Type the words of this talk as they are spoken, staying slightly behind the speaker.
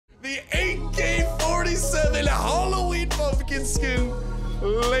the AK-47 Halloween pumpkin skin.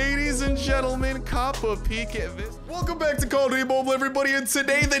 Ladies and gentlemen, cop a peek at this. Welcome back to COD Mobile, everybody, and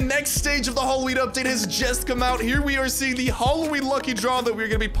today the next stage of the Halloween update has just come out. Here we are seeing the Halloween lucky draw that we're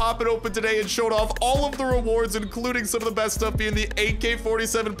gonna be popping open today and showing off all of the rewards, including some of the best stuff being the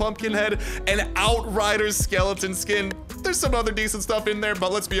AK-47 pumpkin head and Outrider skeleton skin. There's some other decent stuff in there,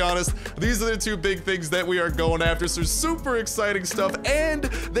 but let's be honest, these are the two big things that we are going after. So super exciting stuff, and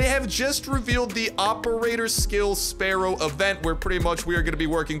they have just revealed the Operator Skill Sparrow event, where pretty much we are going to be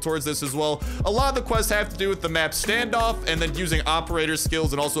working towards this as well. A lot of the quests have to do with the map standoff and then using operator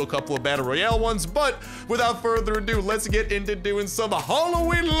skills and also a couple of Battle Royale ones. But without further ado, let's get into doing some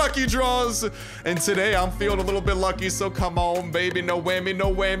Halloween lucky draws. And today I'm feeling a little bit lucky, so come on, baby, no whammy,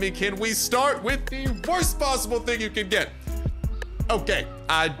 no whammy. Can we start with the worst possible thing you can get? Okay,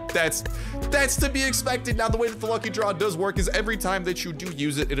 that's to be expected. Now, the way that the lucky draw does work is every time that you do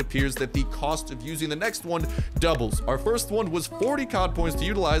use it, it appears that the cost of using the next one doubles. Our first one was 40 COD points to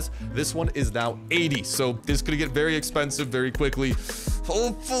utilize. This one is now 80. So this could get very expensive very quickly.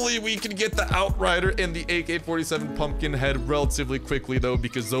 Hopefully we can get the Outrider and the AK-47 pumpkin head relatively quickly though,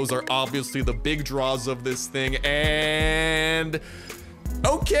 because those are obviously the big draws of this thing. And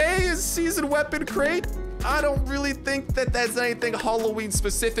okay, seasoned weapon crate. I don't really think that that's anything Halloween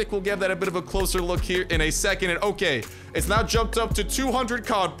specific. We'll give that a bit of a closer look here in a second. And okay, it's now jumped up to 200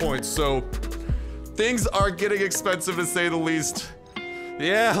 COD points, so things are getting expensive to say the least.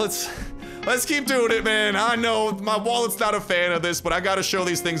 Yeah, let's keep doing it, man. I know my wallet's not a fan of this, but I gotta show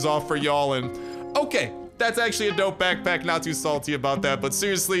these things off for y'all. And okay, that's actually a dope backpack. Not too salty about that, but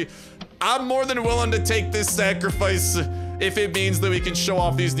seriously, I'm more than willing to take this sacrifice if it means that we can show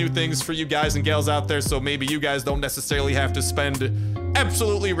off these new things for you guys and gals out there, so maybe you guys don't necessarily have to spend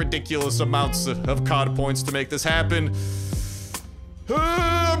absolutely ridiculous amounts of COD points to make this happen.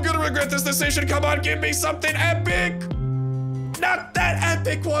 I'm gonna regret this decision. Come on, give me something epic. Not that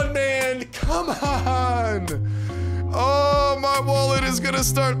epic one, man. Come on. Oh, my wallet is gonna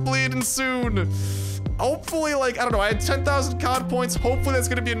start bleeding soon. Hopefully, like, I don't know, I had 10,000 COD points. Hopefully that's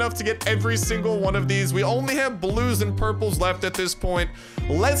gonna be enough to get every single one of these. We only have blues and purples left at this point.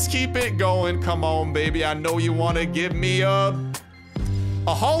 Let's keep it going. Come on, baby. I know you wanna give me a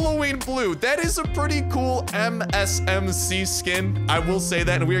Halloween blue. That is a pretty cool MSMC skin. I will say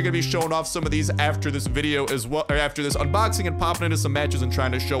that, and we are gonna be showing off some of these after this video as well, or after this unboxing and popping into some matches and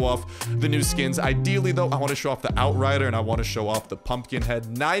trying to show off the new skins. Ideally though, I want to show off the Outrider and I want to show off the pumpkin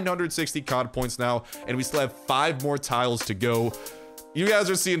head. 960 COD points now, and we still have 5 more tiles to go. You guys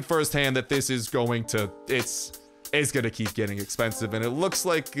are seeing firsthand that this is going to, it's gonna keep getting expensive, and it looks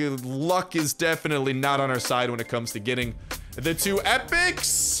like luck is definitely not on our side when it comes to getting the 2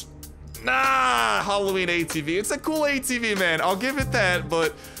 epics. Nah, Halloween ATV. It's a cool ATV, man. I'll give it that,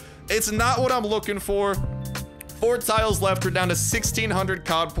 but it's not what I'm looking for. 4 tiles left. We're down to 1,600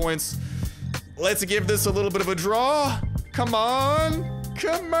 COD points. Let's give this a little bit of a draw. Come on.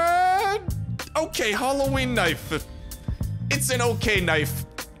 Come on. Okay, Halloween knife. It's an okay knife.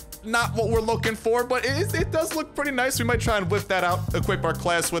 Not what we're looking for, but it does look pretty nice. We might try and whip that out, equip our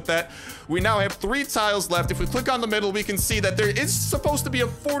class with that. We now have 3 tiles left. If we click on the middle, we can see that there is supposed to be a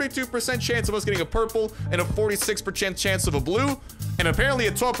 42% chance of us getting a purple and a 46% chance of a blue, and apparently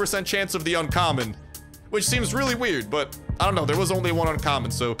a 12% chance of the uncommon, which seems really weird, but I don't know. There was only one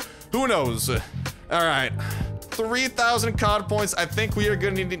uncommon, so who knows? All right. 3,000 COD points. I think we are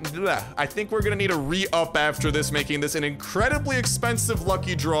gonna need, I think we're gonna need a re-up after this, making this an incredibly expensive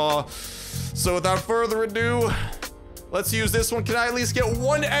lucky draw. So without further ado, let's use this one. Can I at least get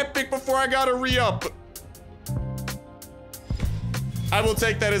 1 epic before I gotta re-up? I will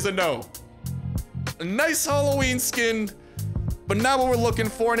take that as a no. A nice Halloween skin, but not what we're looking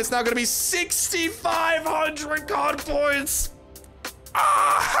for, and it's now gonna be 6,500 COD points.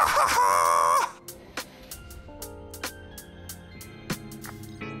 Ah!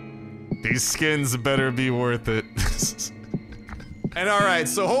 These skins better be worth it. And all right,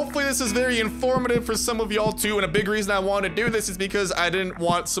 so hopefully this is very informative for some of y'all too, and a big reason I want to do this is because I didn't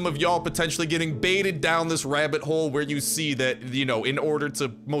want some of y'all potentially getting baited down this rabbit hole where you see that, you know, in order to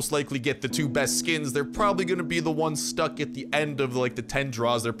most likely get the 2 best skins, they're probably going to be the ones stuck at the end of like the 10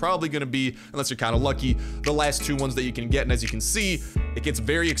 draws. They're probably going to be, unless you're kind of lucky, the last 2 ones that you can get, and as you can see, it gets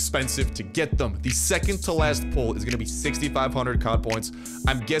very expensive to get them. The second to last pull is going to be 6,500 COD points.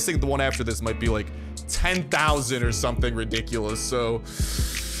 I'm guessing the one after this might be like 10,000 or something ridiculous. So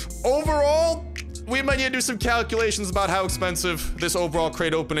overall, we might need to do some calculations about how expensive this overall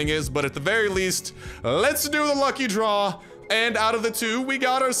crate opening is, but at the very least, let's do the lucky draw. And out of the 2, we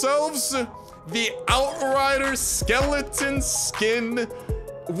got ourselves the Outrider skeleton skin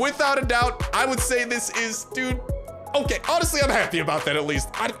Without a doubt, I would say this is, dude. Okay, honestly, I'm happy about that at least.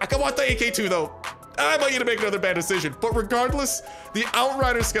 I want the AK-2 though. I might need to make another bad decision. But regardless, the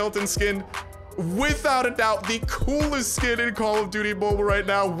Outrider skeleton skin, without a doubt, the coolest skin in Call of Duty Mobile right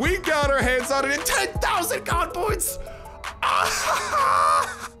now. We got our hands on it in 10,000 COD points.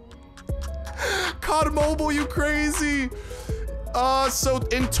 COD Mobile, you crazy. So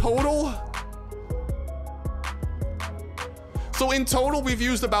in total, we've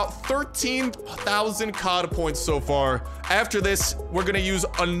used about 13,000 COD points so far. After this, we're gonna use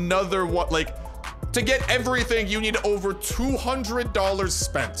another one. Like, to get everything, you need over $200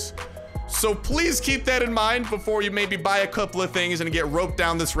 spent. So please keep that in mind before you maybe buy a couple of things and get roped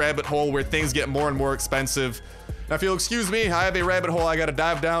down this rabbit hole where things get more and more expensive. Now, if you'll excuse me, I have a rabbit hole I gotta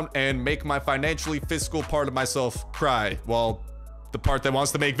dive down and make my financially fiscal part of myself cry, while the part that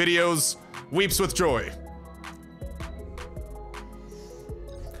wants to make videos weeps with joy.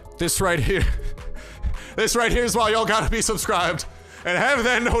 This right here is why y'all gotta be subscribed and have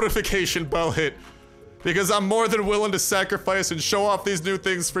that notification bell hit, because I'm more than willing to sacrifice and show off these new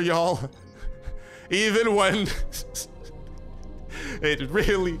things for y'all, even when it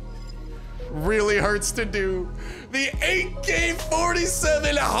really hurts to do. The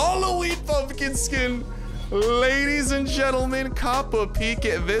AK-47 Halloween pumpkin skin. Ladies and gentlemen, cop a peek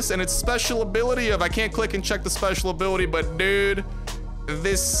at this and its special ability of, I can't click and check the special ability, but dude,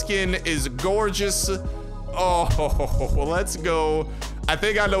 this skin is gorgeous. Oh, let's go. I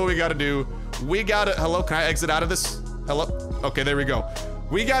think I know what we gotta do. We gotta, hello, can I exit out of this? Hello? Okay, there we go.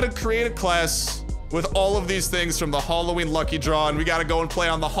 We gotta create a class with all of these things from the Halloween lucky draw, and we gotta go and play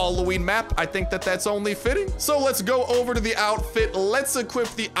on the Halloween map. I think that that's only fitting. So let's go over to the outfit. Let's equip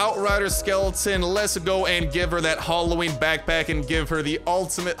the Outrider skeleton. Let's go and give her that Halloween backpack and give her the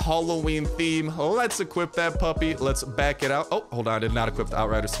ultimate Halloween theme. Let's equip that puppy. Let's back it out. Oh, hold on, I did not equip the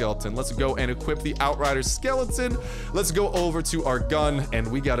Outrider skeleton. Let's go and equip the Outrider skeleton. Let's go over to our gun, and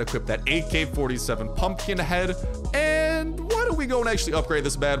we gotta equip that AK-47 pumpkin head. And why don't we go and actually upgrade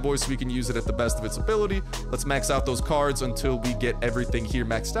this bad boy so we can use it at the best of its ability. Let's max out those cards until we get everything here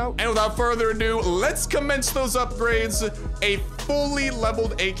maxed out. And without further ado, let's commence those upgrades. A fully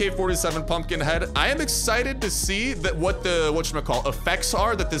leveled AK-47 pumpkin head. I am excited to see that what the effects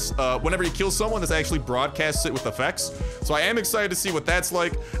are, that this whenever you kill someone, this actually broadcasts it with effects. So I am excited to see what that's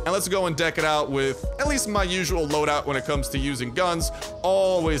like. And let's go and deck it out with at least my usual loadout when it comes to using guns.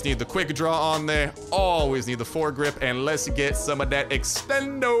 Always need the quick draw on there, always need the foregrip, and let's get some of that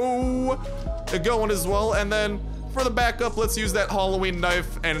extendo going as well. And then for the backup, let's use that Halloween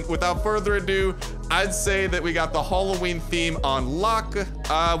knife. And without further ado, I'd say that we got the Halloween theme on lock.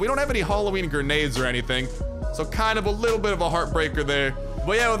 We don't have any Halloween grenades or anything, so kind of a little bit of a heartbreaker there.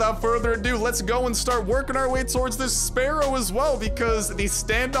 But yeah, without further ado, let's go and start working our way towards this Sparrow as well, because the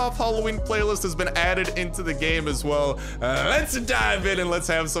Standoff Halloween playlist has been added into the game as well. Let's dive in and let's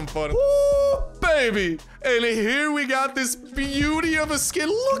have some fun. Woo, baby! And here we got this beauty of a skin.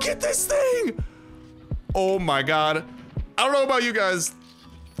 Look at this thing! Oh my god. I don't know about you guys.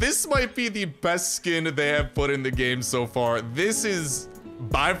 This might be the best skin they have put in the game so far. This is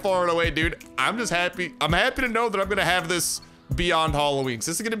by far and away, dude. I'm just happy. I'm happy to know that I'm gonna have this beyond Halloween. So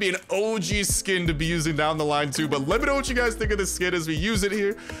this is gonna be an OG skin to be using down the line too. But let me know what you guys think of this skin as we use it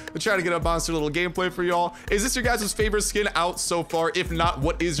here. We'll try to get a monster little gameplay for y'all. Is this your guys' favorite skin out so far? If not,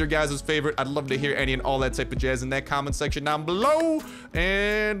 what is your guys' favorite? I'd love to hear any and all that type of jazz in that comment section down below.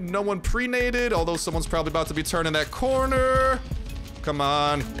 And no one pre-nated, although someone's probably about to be turning that corner. Come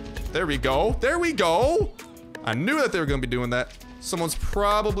on. There we go. There we go. I knew that they were gonna be doing that. Someone's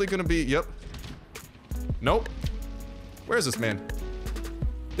probably gonna be, yep. Nope. Where is this man?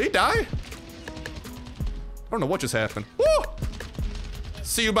 Did he die? I don't know what just happened. Woo!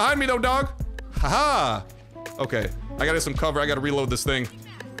 See you behind me though, dog. Haha. Okay, I gotta get some cover. I gotta reload this thing.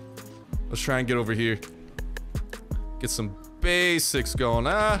 Let's try and get over here. Get some basics going.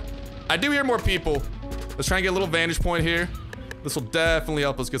 I do hear more people. Let's try and get a little vantage point here. This will definitely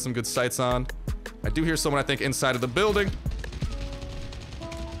help us get some good sights on. I do hear someone, I think, inside of the building.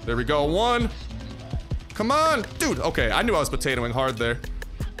 There we go, one. Come on, dude. Okay, I knew I was potatoing hard there.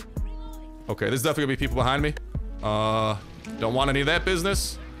 Okay, there's definitely gonna be people behind me. Don't want any of that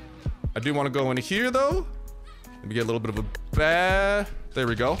business. I do want to go in here though. Maybe get a little bit of a bad. There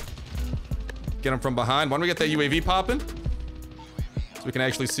we go. Get them from behind. Why don't we get that UAV popping? So we can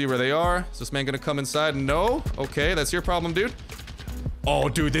actually see where they are. Is this man gonna come inside? No. Okay, that's your problem, dude. Oh,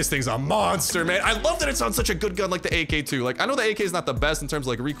 dude, this thing's a monster, man. I love that it's on such a good gun like the AK-2. Like, I know the AK is not the best in terms of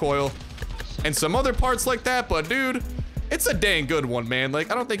like recoil and some other parts like that, but dude, it's a dang good one, man.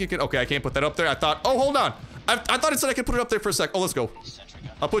 Like, I don't think you can. Okay, I can't put that up there. I thought, oh, hold on. I thought it said I could put it up there for a sec. Oh, let's go.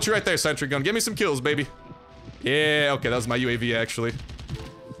 I'll put you right there, sentry gun. Give me some kills, baby. Yeah, okay, that was my UAV, actually.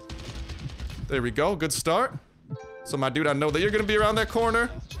 There we go, good start. So, my dude, I know that you're gonna be around that corner.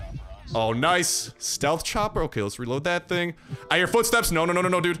 Oh, nice. Stealth chopper. Okay, let's reload that thing. I hear footsteps. No,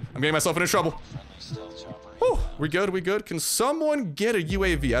 dude. I'm getting myself into trouble. Whew, we good? Can someone get a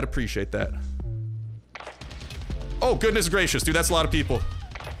UAV? I'd appreciate that. Oh, goodness gracious, dude, that's a lot of people.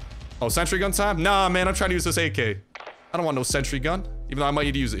 Oh, sentry gun time? Nah, man, I'm trying to use this AK. I don't want no sentry gun, even though I might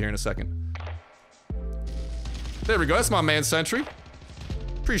need to use it here in a second. There we go, that's my man, sentry.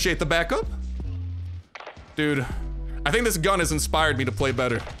 Appreciate the backup. Dude, I think this gun has inspired me to play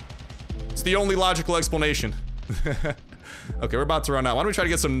better. It's the only logical explanation. Okay, we're about to run out. Why don't we try to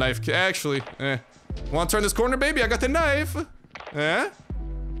get some knife? Actually, want to turn this corner, baby? I got the knife.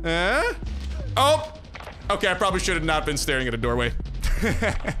 Oh! Okay, I probably should have not been staring at a doorway.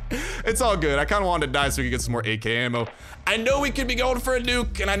 It's all good. I kind of wanted to die so we could get some more AK ammo. I know we could be going for a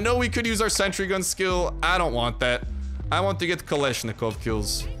nuke, and I know we could use our sentry gun skill. I don't want that. I want to get the Kalashnikov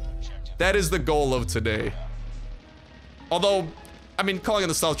kills. That is the goal of today. Although, I mean, calling it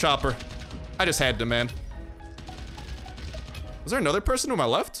the stealth chopper, I just had to, man. Was there another person to my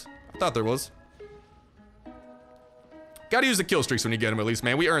left? I thought there was. Gotta use the kill streaks when you get them, at least,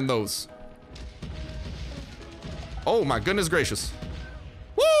 man. We earned those. Oh, my goodness gracious.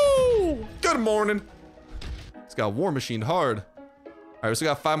 Woo! Good morning. It's got War Machine hard. All right, we still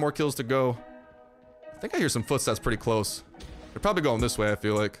got 5 more kills to go. I think I hear some footsteps pretty close. They're probably going this way, I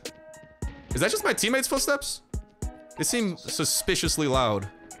feel like. Is that just my teammates' footsteps? They seem suspiciously loud.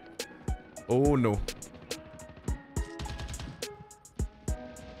 Oh, no. All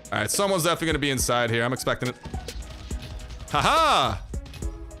right, someone's definitely gonna be inside here. I'm expecting it. Haha!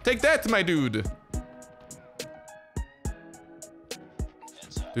 Take that, my dude.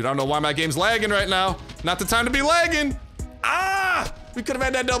 Dude, I don't know why my game's lagging right now. Not the time to be lagging. Ah! We could have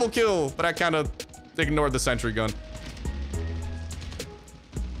had that double kill, but I kind of ignored the sentry gun.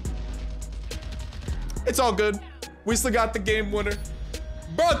 It's all good. We still got the game winner.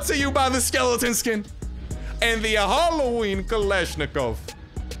 Brought to you by the skeleton skin and the Halloween Kalashnikov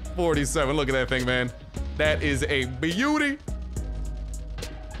 47. Look at that thing, man. That is a beauty.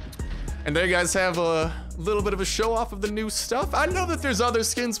 And there you guys have a little bit of a show off of the new stuff. I know that there's other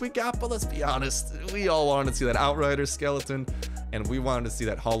skins we got, but let's be honest. We all wanted to see that Outrider skeleton, and we wanted to see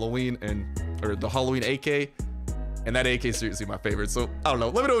that Halloween or the Halloween AK. And that AK is seriously my favorite. So, I don't know.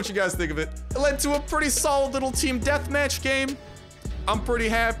 Let me know what you guys think of it. It led to a pretty solid little team deathmatch game. I'm pretty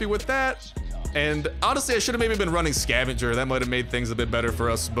happy with that. And honestly, I should have maybe been running Scavenger. That might have made things a bit better for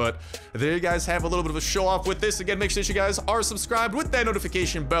us. But there you guys have a little bit of a show off with this. Again, make sure that you guys are subscribed with that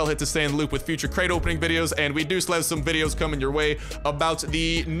notification bell hit to stay in the loop with future crate opening videos. And we do still have some videos coming your way about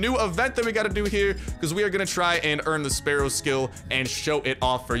the new event that we got to do here, because we are going to try and earn the Sparrow skill and show it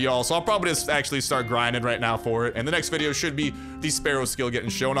off for y'all. So I'll probably just actually start grinding right now for it. And the next video should be the Sparrow skill getting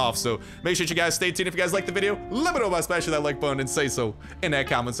shown off. So make sure that you guys stay tuned. If you guys like the video, let me know by smashing that like button and say so in that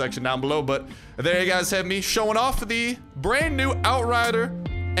comment section down below. But there you guys have me showing off the brand new Outrider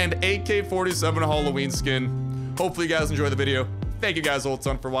and AK-47 Halloween skin. Hopefully you guys enjoy the video. Thank you guys a whole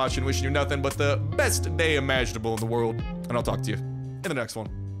ton for watching. Wishing you nothing but the best day imaginable in the world. And I'll talk to you in the next one.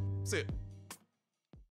 See ya.